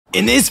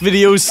In this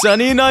video,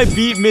 Sunny and I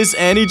beat Miss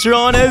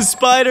ANI-TRON as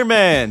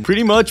Spider-Man.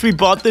 Pretty much, we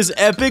bought this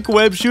epic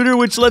web shooter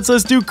which lets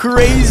us do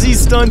crazy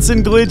stunts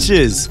and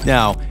glitches.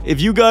 Now,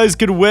 if you guys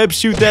could web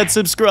shoot that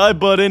subscribe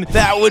button,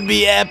 that would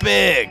be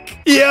epic.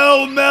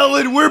 Yo,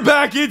 Melon, we're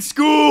back in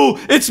school.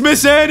 It's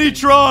Miss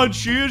ANI-TRON.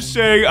 She is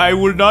saying, I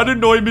will not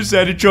annoy Miss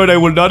ANI-TRON. I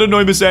will not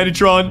annoy Miss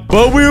ANI-TRON.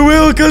 But we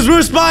will, because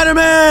we're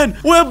Spider-Man.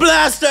 We'll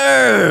blast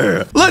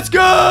her. Let's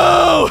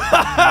go.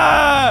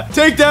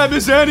 Take that,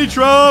 Miss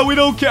ANI-TRON. We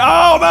don't care.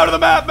 Oh, I'm out of the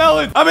map,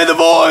 Melon. I'm in the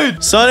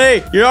void.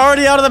 Sunny, you're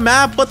already out of the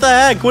map. What the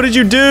heck? What did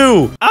you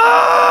do?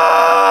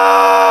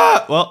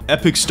 Well,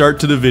 epic start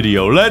to the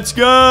video. Let's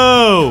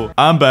go.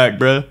 I'm back,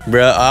 bruh.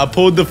 Bruh, I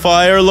pulled the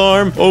fire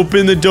alarm,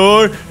 opened the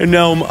door, and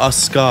now I'm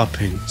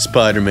escaping,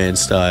 Spider-Man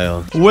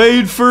style.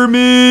 Wait for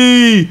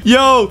me.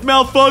 Yo,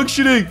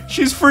 malfunctioning.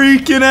 She's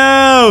freaking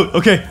out.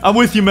 Okay, I'm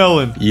with you,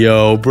 Melon.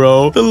 Yo,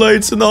 bro, the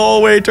lights in the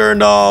hallway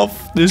turned off.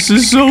 This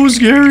is so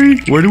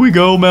scary. Where do we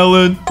go,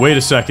 Melon? Wait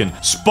a second.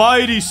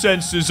 Spidey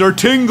senses are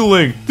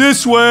tingling.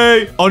 This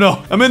way. Oh,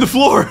 no. I'm in the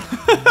floor.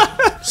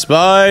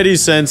 Spidey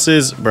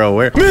senses. Bro,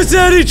 where? Miss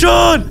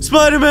ANI-TRON!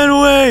 Spider-Man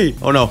away!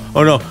 Oh, no.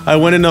 Oh, no. I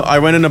went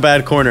in a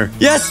bad corner.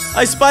 Yes!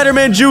 I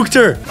Spider-Man juked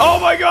her. Oh,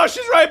 my gosh.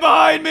 She's right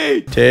behind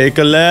me. Take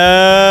a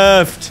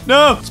left.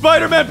 No.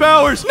 Spider-Man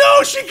powers.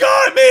 No, she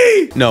got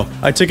me. No.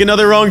 I took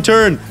another wrong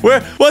turn.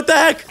 Where? What the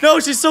heck? No,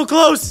 she's so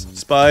close.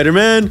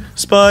 Spider-Man.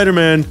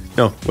 Spider-Man.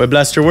 No. Web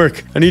blaster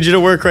work. I need you to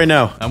work right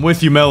now. I'm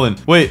with you, Melon.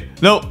 Wait.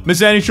 No.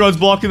 Miss ANI-TRON's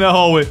blocking that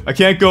hallway. I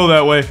can't go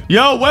that way.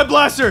 Yo, web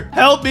blaster.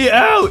 Help me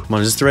out. Come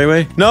on. Is this the right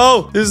way?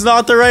 No. This is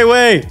not the right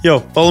way. Yo,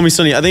 follow me,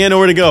 Sunny. I think I know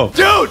where to go.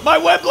 Dude, my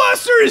web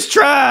blaster is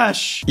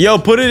trash. Yo,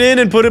 put it in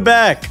and put it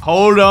back.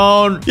 Hold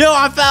on. Yo,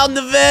 I found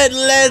the vent.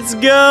 Let's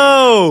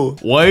go.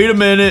 Wait a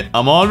minute.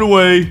 I'm on the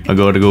way. I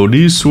gotta go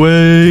this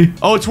way.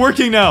 Oh, it's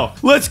working now.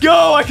 Let's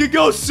go. I can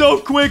go so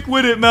quick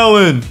with it,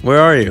 Melon. Where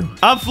are you?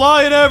 I'm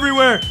flying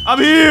everywhere. I'm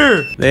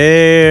here.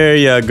 There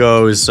you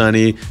go,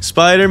 Sunny.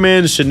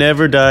 Spider-Man should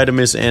never die to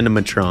Miss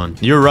ANI-TRON.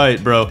 You're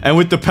right, bro. And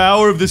with the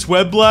power of this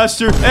web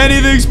blaster,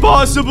 anything's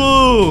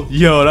possible.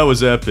 Yo, that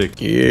was epic.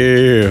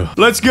 Yeah.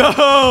 Let's go.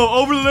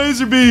 Over the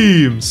laser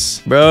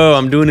beams. Bro,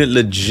 I'm doing it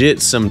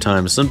legit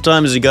sometimes.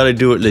 Sometimes you gotta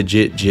do it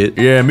legit.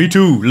 Yeah, me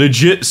too.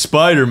 Legit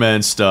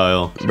Spider-Man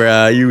style.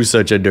 Bruh, you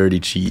such a dirty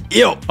cheat.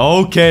 Yo.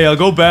 Okay, I'll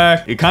go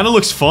back. It kind of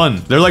looks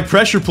fun. They're like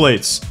pressure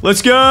plates.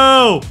 Let's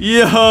go.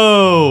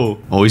 Yo.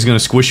 Oh, he's gonna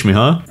squish me,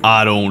 huh?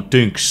 I don't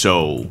think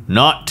so.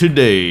 Not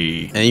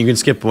today. And you can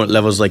skip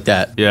levels like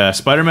that. Yeah,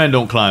 Spider-Man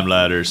don't climb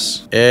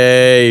ladders.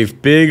 Hey,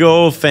 big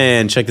old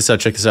fan. Check this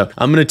out.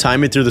 I'm gonna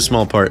time it through the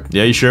small part.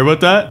 Yeah, you sure about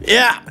that?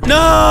 Yeah.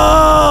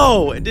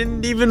 No! It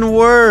didn't even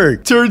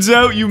work. Turns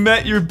out you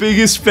met your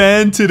biggest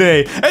fan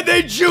today, and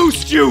they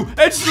juiced you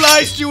and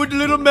sliced you into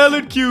little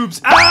melon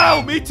cubes.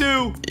 Ow! Me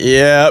too.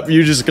 Yep,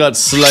 you just got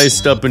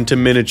sliced up into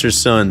miniature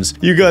suns.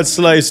 You got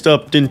sliced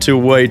up into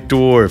white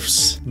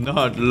dwarfs.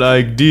 Not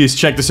like this.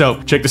 Check this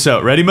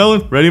out. Ready,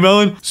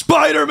 Melon?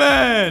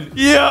 Spider-Man!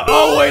 Yeah.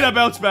 Oh, wait, I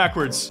bounced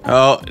backwards.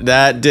 Oh,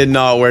 that did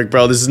not work,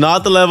 bro. This is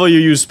not the level you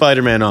use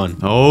Spider-Man on.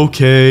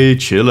 Okay,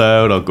 chill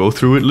out. I'll go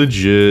through it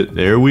legit.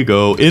 There we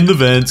go. In the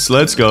vents.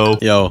 Let's go.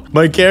 Yo,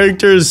 my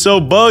character is so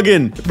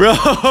bugging. Bro,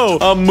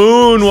 I'm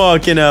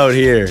moonwalking out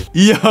here.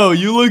 Yo,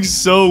 you look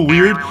so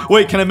weird.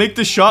 Wait, can I make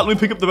this shot? Let me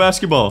pick up the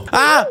basketball.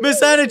 Ah,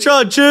 Miss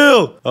ANI-TRON,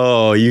 chill.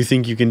 Oh, you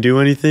think you can do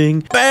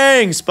anything?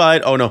 Bang,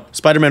 Oh, no.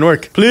 Spider-Man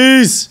work.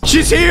 Please.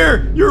 She's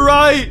here. You're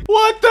right.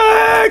 What the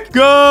heck?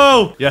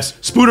 Go. Yes,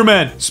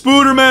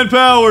 Spooderman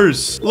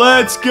powers.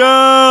 Let's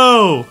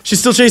go. She's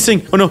still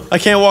chasing. Oh, no. I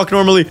can't walk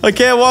normally.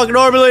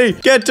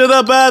 Get to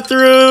the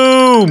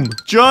bathroom.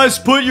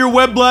 Just put your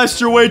web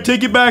blaster away,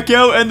 take it back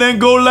out, and then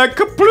go like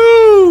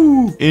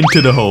kaploo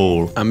into the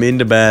hole. I'm in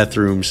the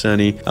bathroom,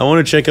 Sunny. I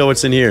want to check out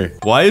what's in here.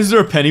 Why is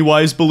there a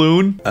Pennywise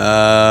balloon?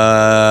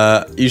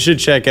 You should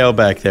check out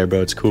back there,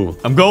 bro. It's cool.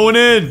 I'm going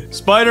in.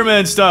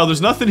 Spider-Man style.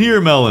 There's nothing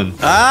here, Melon.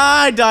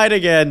 I died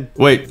again.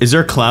 Wait, is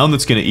there a clown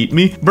that's gonna eat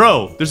me?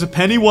 Bro, there's a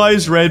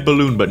Pennywise red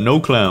balloon, but no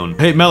clown.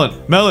 Hey,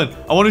 Melon,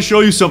 I want to show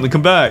you something.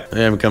 Come back.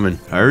 Yeah, I'm coming.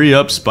 Hurry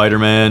up,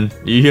 Spider-Man.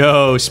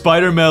 Yo,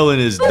 Spider-Melon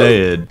is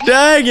dead.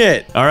 Dang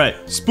it. All right,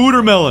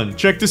 Spoodermelon,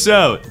 check this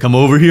out. Come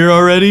over here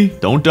already.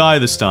 Don't die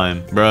this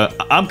time. Bruh,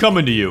 I'm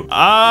coming to you.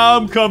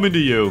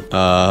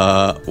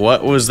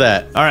 What was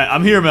that? All right,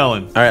 I'm here,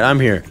 Melon. All right, I'm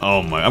here.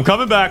 Oh my, I'm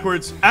coming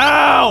backwards.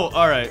 Ow!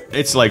 All right,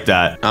 it's like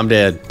that. I'm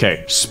dead.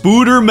 Okay,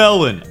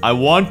 Spoodermelon, I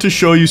want to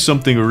show you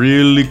something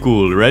really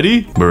cool.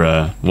 Ready?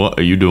 Bruh, what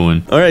are you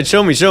doing? All right,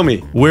 show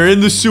me. We're in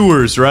the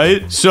sewers,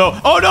 right? So,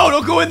 oh no,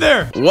 don't go in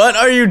there. What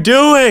are you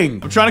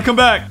doing? I'm trying to come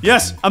back.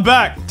 Yes, I'm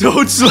back.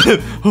 Don't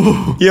slip.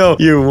 Yo,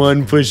 you're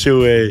one push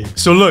away.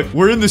 So look,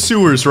 we're in the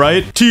sewers,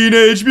 right?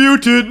 Teenage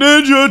Mutant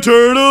Ninja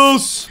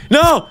Turtles.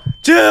 No,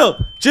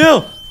 chill.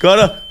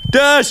 Gotta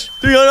Dash!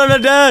 300 on a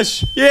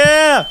dash!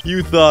 Yeah!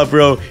 You thought,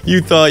 bro.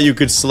 You thought you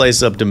could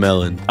slice up the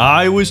melon.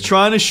 I was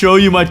trying to show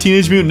you my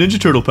Teenage Mutant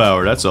Ninja Turtle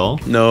power, that's all.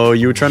 No,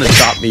 you were trying to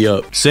chop me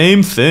up.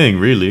 Same thing,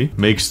 really.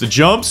 Makes the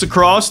jumps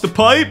across the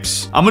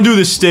pipes. I'm gonna do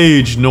this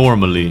stage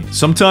normally.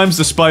 Sometimes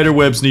the spider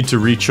webs need to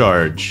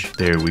recharge.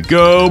 There we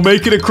go.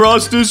 Make it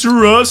across this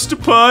rust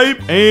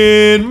pipe.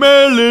 And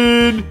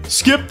Melon.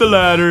 Skip the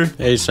ladder.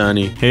 Hey,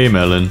 Sunny. Hey,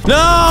 Melon.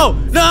 No!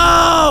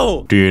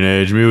 No!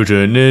 Teenage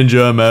Mutant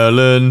Ninja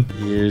Melon.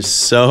 You're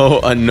so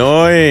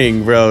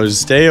annoying, bro.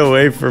 Stay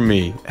away from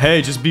me.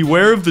 Hey, just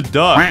beware of the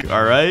duck,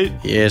 alright?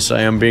 Yes,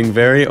 I am being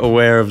very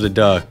aware of the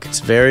duck. It's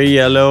very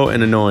yellow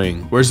and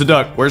annoying. Where's the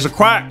duck? Where's the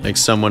quack? Like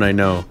someone I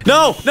know.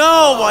 No!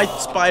 No! My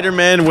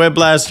Spider-Man web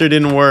blaster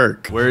didn't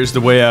work. Where's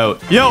the way out?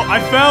 Yo, I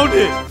found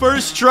it!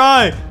 First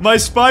try! My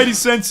spidey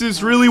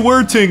senses really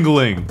were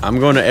tingling. I'm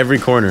going to every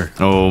corner.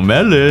 Oh,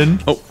 Melon.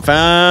 Oh,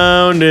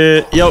 found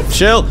it. Yo,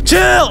 chill.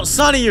 Chill!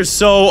 Sonny, you're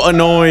so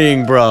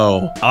annoying,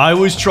 bro. I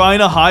was trying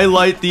to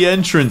highlight the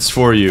entrance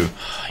for you.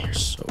 You're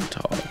so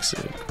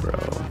toxic, bro.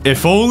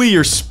 If only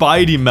your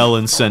spidey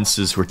melon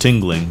senses were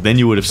tingling, then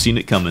you would have seen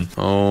it coming.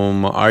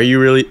 Are you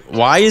really?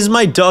 Why is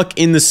my duck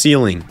in the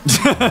ceiling?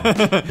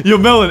 Yo,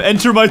 Melon,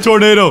 enter my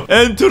tornado.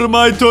 Enter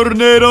my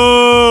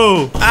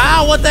tornado.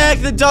 Ah, what the heck?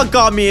 The duck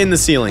got me in the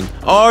ceiling.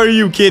 Are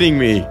you kidding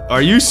me?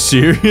 Are you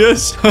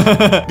serious?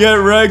 Get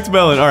wrecked,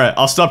 Melon. All right,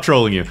 I'll stop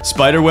trolling you.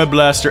 Spider web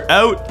blaster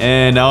out,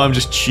 and now I'm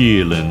just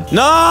chilling.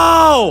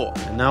 No!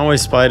 And now I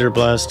spider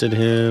blasted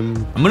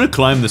him. I'm gonna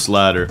climb this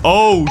ladder.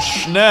 Oh,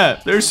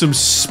 snap. There's some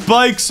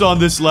spikes on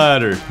this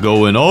ladder.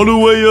 Going all the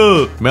way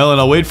up. Melon,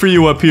 I'll wait for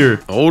you up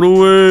here. All the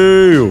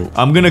way.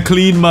 I'm gonna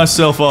clean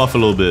myself off a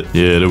little bit.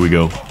 Yeah, there we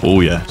go.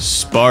 Oh, yeah.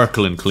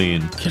 Sparkling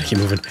clean. Gotta keep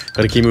moving.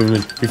 Gotta keep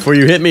moving before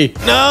you hit me.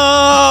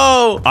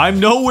 No! I'm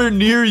nowhere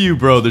near you,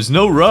 bro. There's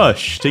no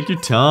rush. Take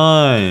your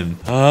time.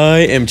 I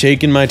am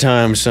taking my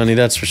time, Sonny.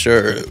 That's for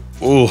sure.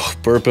 Ooh,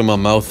 burp in my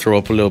mouth, throw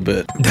up a little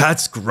bit.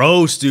 That's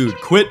gross, dude.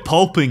 Quit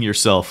pulping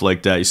yourself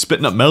like that. You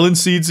spitting up melon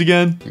seeds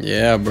again?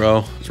 Yeah,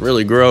 bro. It's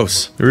really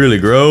gross. Really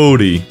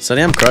grody.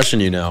 Sonny, I'm crushing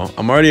you now.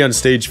 I'm already on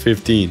stage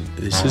 15.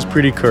 This is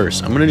pretty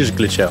cursed. I'm gonna just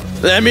glitch out.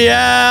 Let me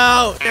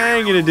out!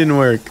 Dang it, it didn't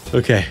work.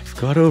 Okay, I've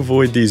got to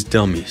avoid these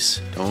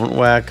dummies. Don't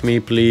whack me,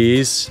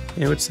 please.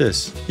 Hey, what's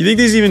this? You think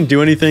these even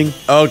do anything?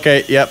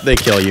 Okay, yep, they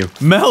kill you.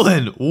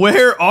 Melon,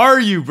 where are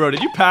you, bro?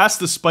 Did you pass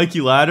the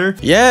spiky ladder?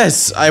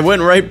 Yes, I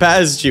went right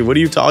past you. What are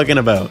you talking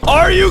about?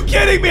 Are you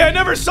kidding me? I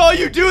never saw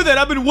you do that.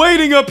 I've been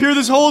waiting up here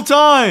this whole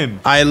time.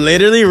 I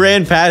literally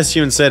ran past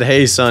you and said,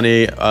 hey,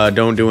 Sonny,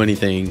 don't do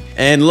anything.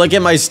 And look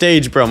at my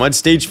stage, bro. I'm on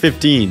stage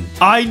 15.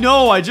 I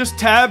know. I just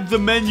tabbed the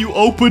menu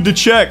open to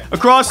check.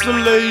 Across the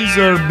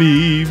laser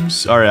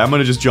beams. All right, I'm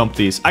gonna just jump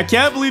these. I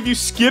can't believe you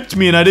skipped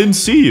me and I didn't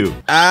see you.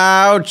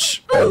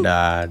 Ouch. I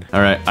died.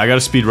 All right, I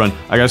gotta speed run.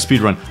 I gotta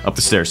speed run up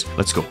the stairs.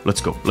 Let's go.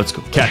 Let's go. Let's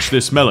go. Catch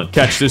this melon.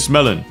 Catch this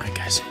melon. All right,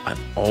 guys, I've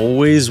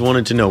always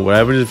wanted to know what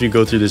happens if you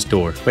go through this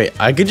door. Wait,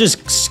 I could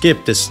just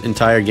skip this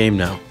entire game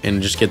now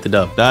and just get the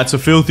dub. That's a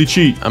filthy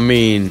cheat. I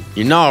mean,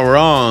 you're not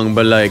wrong,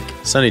 but like,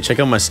 Sonny, check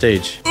out my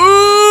stage.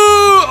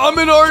 I'm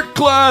in art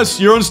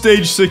class. You're on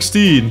stage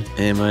 16.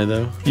 Am I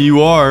though?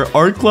 You are.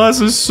 Art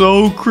class is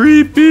so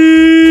creepy.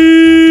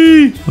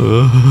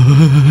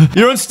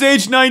 You're on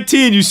stage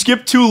 19. You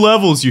skipped 2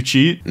 levels, you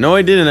cheat. No,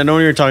 I didn't. I know what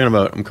you're talking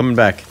about. I'm coming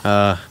back.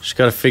 Just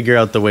gotta figure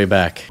out the way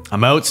back.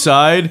 I'm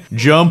outside,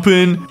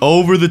 jumping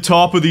over the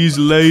top of these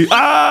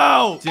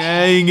Ow!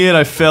 Dang it,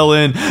 I fell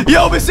in.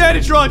 Yo, Miss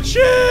Anitron,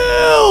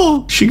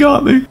 chill! She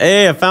got me.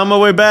 Hey, I found my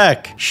way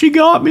back. She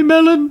got me,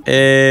 Melon.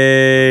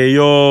 Hey,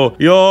 yo,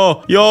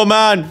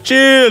 man.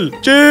 Chill.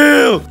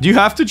 Do you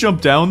have to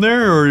jump down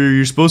there, or are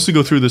you supposed to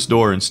go through this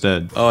door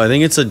instead? Oh, I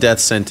think it's a death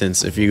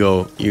sentence if you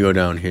go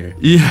down here.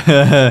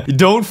 Yeah,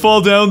 don't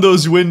fall down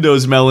those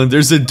windows, Melon.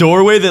 There's a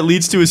doorway that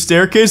leads to a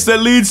staircase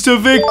that leads to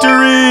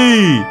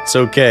victory. It's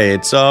okay.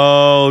 It's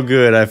all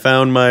good. I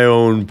found my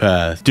own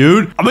path.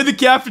 Dude, I'm in the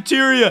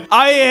cafeteria.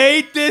 I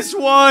hate this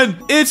one.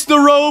 It's the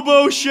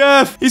Robo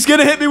Chef. He's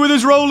gonna hit me with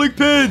his rolling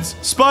pins.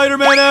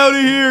 Spider-Man, out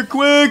of here,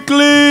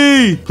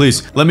 quickly.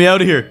 Please, let me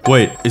out of here.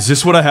 Wait, is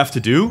this what I have to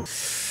do?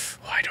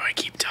 Why do I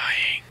keep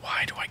dying?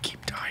 Why do I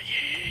keep dying?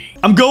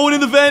 I'm going in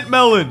the vent,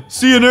 Melon.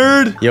 See you,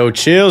 nerd. Yo,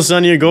 chill,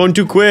 son. You're going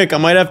too quick. I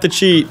might have to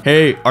cheat.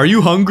 Hey, are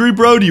you hungry,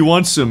 bro? Do you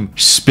want some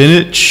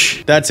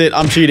spinach? That's it.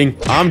 I'm cheating.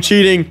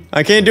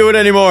 I can't do it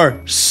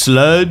anymore.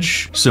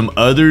 Sludge? Some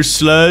other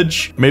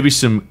sludge? Maybe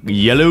some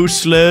yellow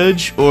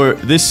sludge? Or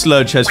this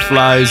sludge has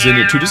flies in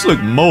it too. This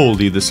looked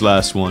moldy, this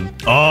last one.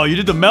 Oh, you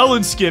did the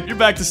melon skip. You're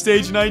back to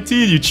stage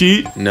 19, you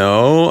cheat.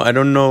 No, I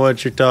don't know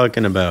what you're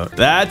talking about.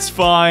 That's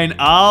fine.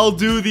 I'll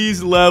do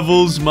these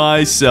levels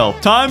myself.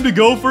 Time to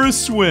go for a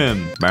swim.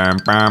 Bam,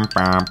 bam,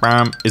 bam,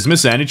 bam. Is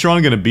Miss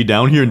Anitron gonna be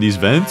down here in these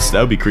vents? That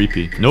would be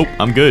creepy. Nope,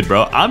 I'm good,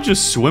 bro. I'm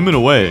just swimming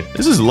away.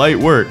 This is light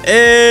work.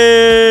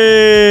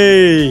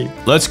 Hey!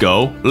 Let's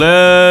go.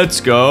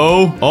 Let's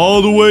go.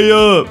 All the way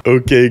up.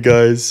 Okay,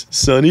 guys.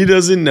 Sunny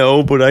doesn't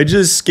know, but I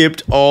just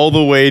skipped all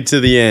the way to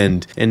the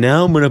end. And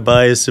now I'm gonna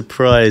buy a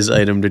surprise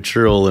item to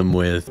troll him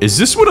with. Is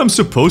this what I'm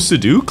supposed to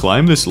do?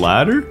 Climb this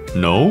ladder?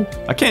 No.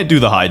 I can't do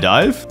the high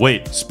dive.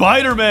 Wait,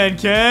 Spider-Man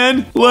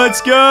can.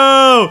 Let's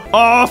go.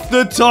 Off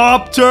the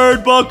top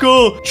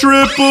turnbuckle.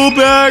 Triple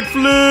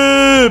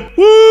backflip.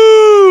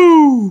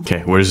 Woo.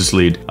 Okay, where's this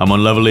lead? I'm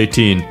on level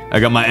 18. I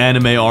got my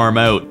anime arm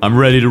out. I'm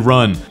ready to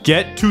run.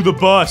 Get to the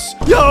bus.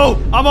 Yo,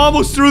 I'm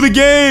almost through the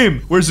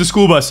game. Where's the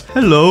school bus?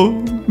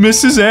 Hello,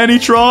 Mrs.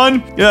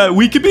 ANI-TRON. Yeah,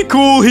 we could be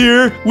cool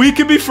here. We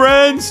could be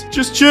friends.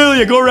 Just chill.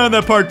 Yeah, go around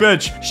that park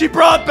bench. She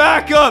brought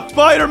back up.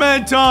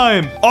 Spider-Man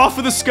time. Off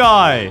of the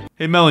sky.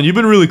 Hey, Melon, you've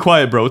been really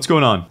quiet, bro. What's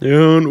going on?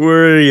 Don't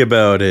worry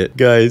about it.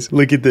 Guys,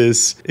 look at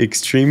this.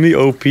 Extremely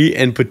OP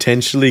and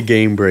potentially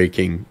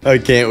game-breaking. I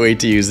can't wait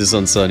to use this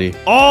on Sunny.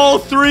 All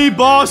three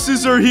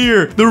bosses are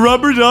here. The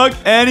rubber duck,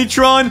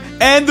 Anitron,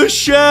 and the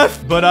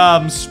chef. But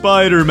I'm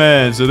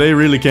Spider-Man, so they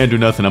really can't do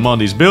nothing. I'm on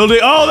these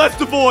buildings. Oh, that's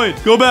the void.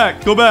 Go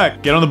back. Go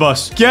back. Get on the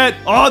bus. Get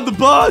on the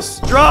bus.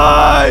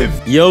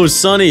 Drive. Yo,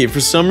 Sunny, for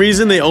some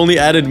reason, they only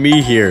added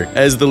me here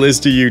as the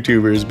list of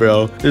YouTubers,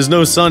 bro. There's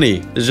no Sunny.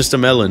 There's just a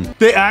Melon.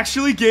 They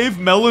actually gave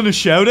Melon a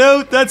shout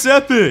out? That's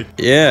epic.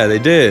 Yeah, they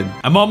did.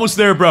 I'm almost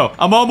there, bro.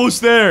 I'm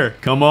almost there.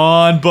 Come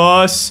on,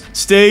 bus.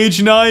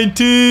 Stage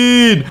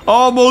 19.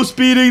 Almost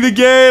beating the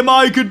game.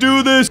 I could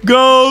do this.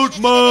 Goat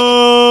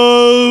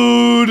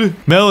mode.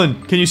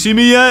 Melon, can you see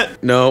me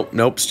yet? No,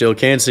 nope, still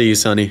can't see you,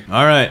 Sunny.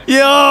 All right.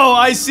 Yo,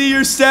 I see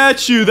your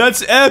statue.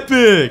 That's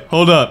epic.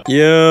 Hold up.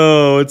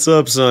 Yo, what's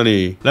up,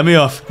 Sunny? Let me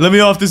off. Let me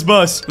off this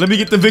bus. Let me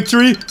get the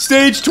victory.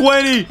 Stage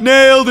 20.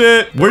 Nailed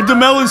it. Where'd the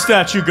Melon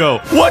statue go?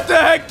 What the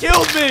heck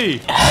killed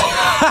me?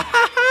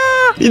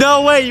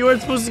 No, wait, you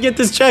weren't supposed to get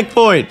this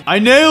checkpoint. I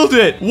nailed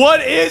it. What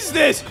is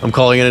this? I'm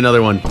calling in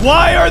another one.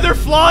 Why are there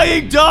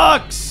flying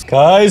ducks?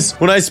 Guys,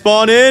 when I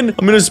spawn in,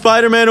 I'm gonna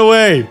Spider-Man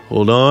away.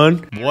 Hold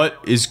on. What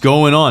is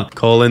going on?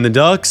 Call in the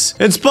ducks.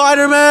 And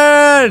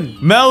Spider-Man!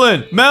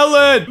 Melon,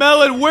 Melon,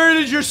 Melon, where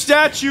did your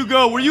statue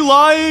go? Were you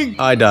lying?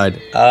 I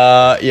died.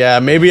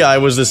 Yeah, maybe I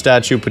was the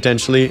statue,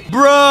 potentially.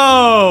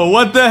 Bro,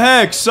 what the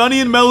heck?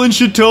 Sunny and Melon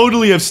should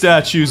totally have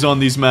statues on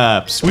these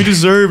maps. We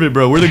deserve it,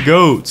 bro. We're the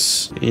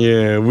goats.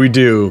 Yeah, we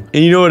do.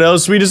 And you know what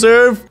else we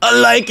deserve? A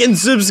like and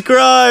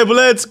subscribe.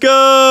 Let's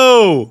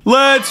go!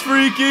 Let's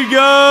freaking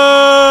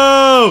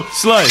go!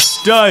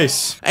 Slice,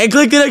 dice. And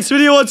click the next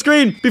video on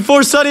screen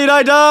before Sunny and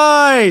I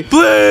die.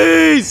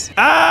 Please!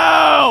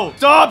 Ow!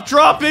 Stop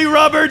dropping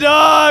rubber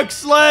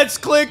ducks! Let's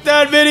click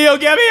that video.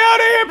 Get me out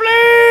of here,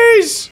 please!